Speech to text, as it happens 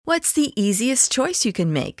What's the easiest choice you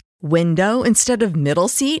can make? Window instead of middle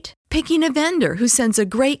seat? Picking a vendor who sends a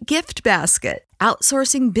great gift basket?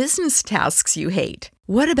 Outsourcing business tasks you hate?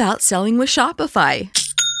 What about selling with Shopify?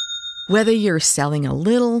 Whether you're selling a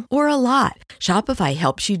little or a lot, Shopify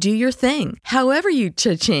helps you do your thing, however you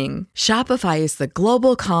cha-ching. Shopify is the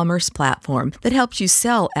global commerce platform that helps you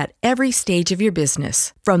sell at every stage of your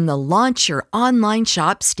business. From the launch your online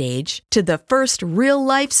shop stage to the first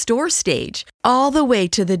real-life store stage, all the way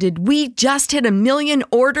to the did we just hit a million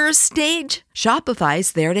orders stage.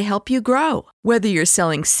 Shopify's there to help you grow. Whether you're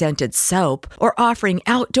selling scented soap or offering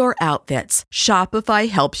outdoor outfits, Shopify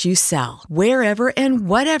helps you sell. Wherever and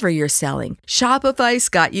whatever you're selling, Shopify's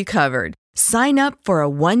got you covered. Sign up for a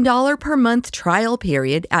 $1 per month trial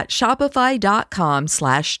period at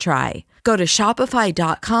shopify.com/try. Go to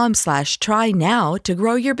shopify.com/try now to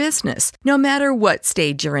grow your business, no matter what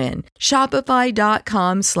stage you're in.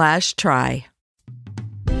 Shopify.com/try.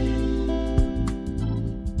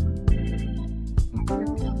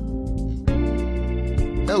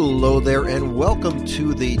 Hello there, and welcome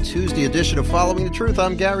to the Tuesday edition of Following the Truth.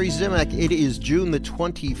 I'm Gary Zimak. It is June the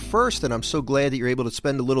 21st, and I'm so glad that you're able to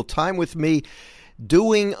spend a little time with me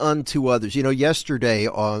doing unto others. You know, yesterday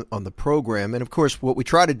on the program, and of course what I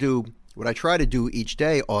try to do each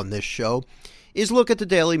day on this show is look at the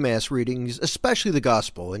daily mass readings, especially the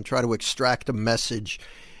gospel, and try to extract a message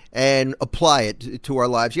and apply it to our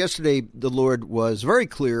lives. Yesterday, the Lord was very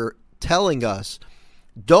clear telling us,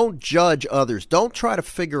 don't judge others. Don't try to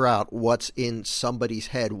figure out what's in somebody's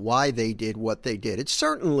head, why they did what they did.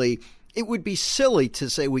 It would be silly to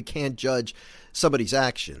say we can't judge somebody's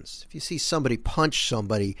actions. If you see somebody punch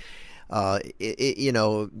somebody, after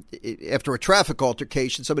a traffic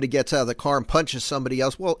altercation, somebody gets out of the car and punches somebody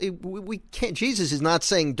else. Well, we can't. Jesus is not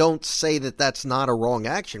saying don't say that that's not a wrong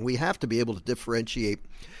action. We have to be able to differentiate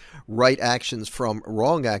right actions from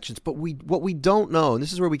wrong actions. But what we don't know, and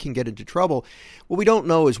this is where we can get into trouble, what we don't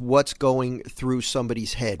know is what's going through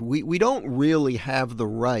somebody's head. We don't really have the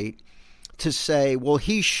right to say, well,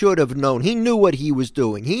 he should have known. He knew what he was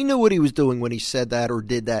doing. He knew what he was doing when he said that or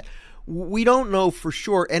did that. We don't know for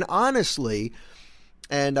sure. And honestly,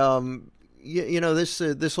 and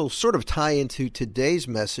this will sort of tie into today's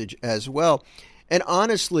message as well. And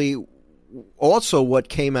honestly, also what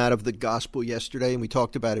came out of the gospel yesterday, and we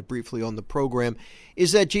talked about it briefly on the program,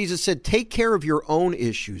 is that Jesus said, take care of your own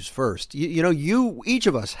issues first. Each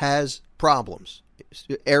of us has problems,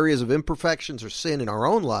 areas of imperfections or sin in our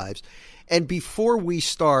own lives. And before we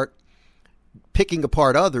start picking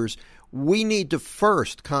apart others, we need to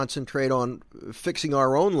first concentrate on fixing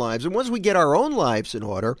our own lives. And once we get our own lives in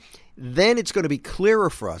order, then it's going to be clearer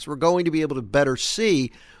for us. We're going to be able to better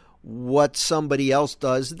see what somebody else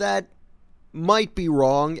does that might be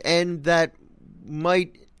wrong and that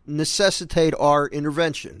might necessitate our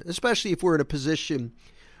intervention, especially if we're in a position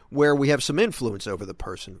where we have some influence over the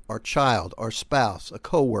person, our child, our spouse, a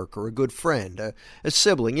coworker, a good friend, a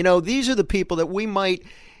sibling. These are the people that we might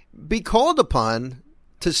be called upon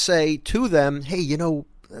to say to them, hey,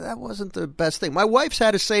 that wasn't the best thing. My wife's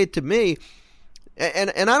had to say it to me, and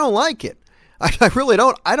I don't like it. I really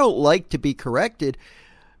don't. I don't like to be corrected,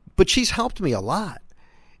 but she's helped me a lot.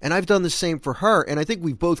 And I've done the same for her. And I think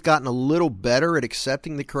we've both gotten a little better at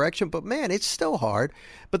accepting the correction. But, man, it's still hard.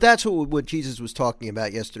 But that's what Jesus was talking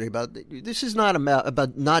about yesterday. This is not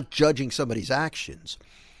about not judging somebody's actions.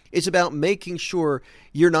 It's about making sure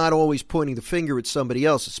you're not always pointing the finger at somebody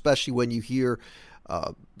else, especially when you hear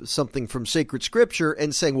something from sacred scripture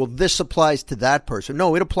and saying, well, this applies to that person.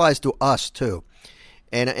 No, it applies to us too.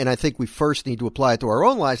 And I think we first need to apply it to our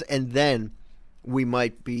own lives, and then we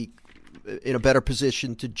might be in a better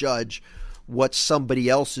position to judge what somebody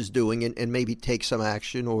else is doing and maybe take some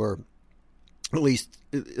action or at least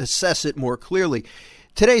assess it more clearly.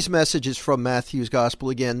 Today's message is from Matthew's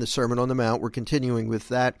Gospel, again, the Sermon on the Mount. We're continuing with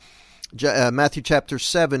that. Matthew chapter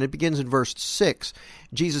 7, it begins in verse 6.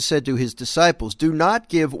 Jesus said to his disciples, do not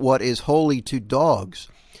give what is holy to dogs,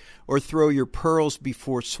 or throw your pearls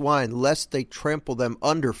before swine, lest they trample them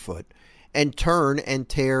underfoot and turn and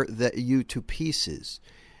tear you to pieces.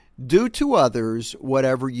 Do to others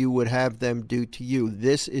whatever you would have them do to you.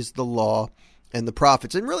 This is the law and the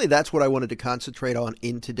prophets. And really, that's what I wanted to concentrate on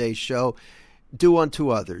in today's show. Do unto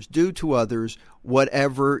others. Do to others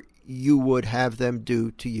whatever you would have them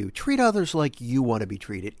do to you. Treat others like you want to be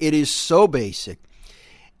treated. It is so basic,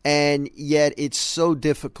 and yet it's so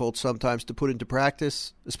difficult sometimes to put into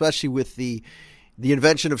practice, especially with the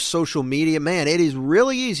invention of social media. Man, it is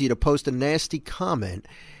really easy to post a nasty comment,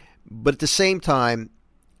 but at the same time,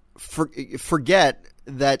 forget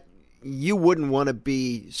that you wouldn't want to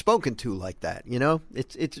be spoken to like that.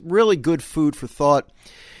 It's really good food for thought.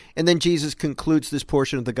 And then Jesus concludes this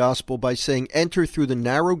portion of the gospel by saying, enter through the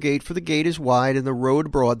narrow gate, for the gate is wide and the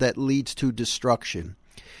road broad that leads to destruction.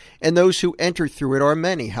 And those who enter through it are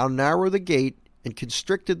many. How narrow the gate and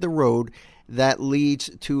constricted the road that leads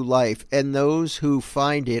to life, and those who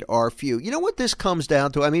find it are few. You know what this comes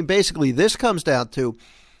down to? I mean, basically, this comes down to,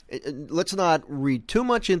 let's not read too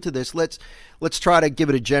much into this. Let's try to give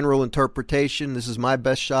it a general interpretation. This is my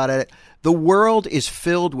best shot at it. The world is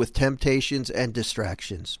filled with temptations and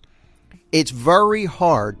distractions. It's very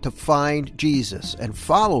hard to find Jesus and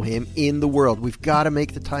follow him in the world. We've got to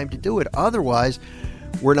make the time to do it. Otherwise,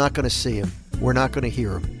 we're not going to see him. We're not going to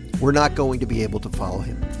hear him. We're not going to be able to follow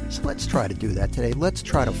him. So let's try to do that today. Let's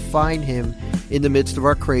try to find him in the midst of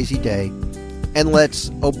our crazy day. And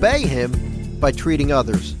let's obey him by treating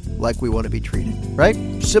others like we want to be treated. Right?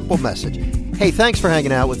 Simple message. Hey, thanks for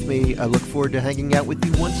hanging out with me. I look forward to hanging out with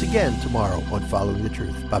you once again tomorrow on Following the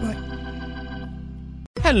Truth. Bye-bye.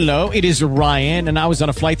 Hello, it is Ryan, and I was on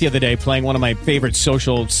a flight the other day playing one of my favorite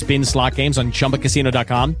social spin slot games on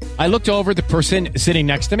ChumbaCasino.com. I looked over at the person sitting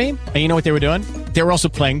next to me, and you know what they were doing? They were also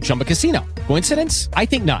playing Chumba Casino. Coincidence? I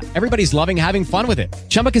think not. Everybody's loving having fun with it.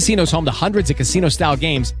 Chumba Casino is home to hundreds of casino-style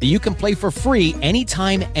games that you can play for free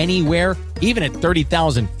anytime, anywhere, even at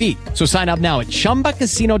 30,000 feet. So sign up now at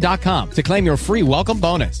ChumbaCasino.com to claim your free welcome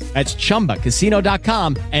bonus. That's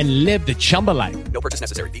ChumbaCasino.com and live the Chumba life. No purchase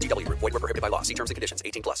necessary. VGW. Void where prohibited by law. See terms and conditions.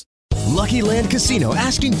 18+. Lucky Land Casino,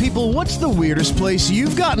 asking people, what's the weirdest place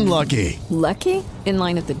you've gotten lucky? Lucky? In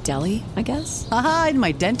line at the deli, I guess? Aha, in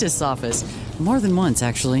my dentist's office. More than once,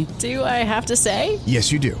 actually. Do I have to say?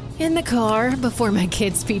 Yes, you do. In the car before my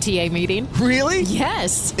kids' PTA meeting. Really?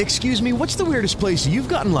 Yes. Excuse me, what's the weirdest place you've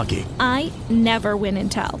gotten lucky? I never win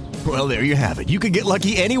and tell. Well, there you have it. You can get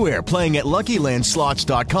lucky anywhere, playing at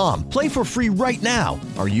LuckyLandSlots.com. Play for free right now.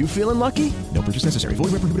 Are you feeling lucky? No purchase necessary.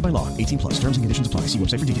 Void where prohibited by law. 18+. Terms and conditions apply. See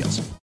website for details.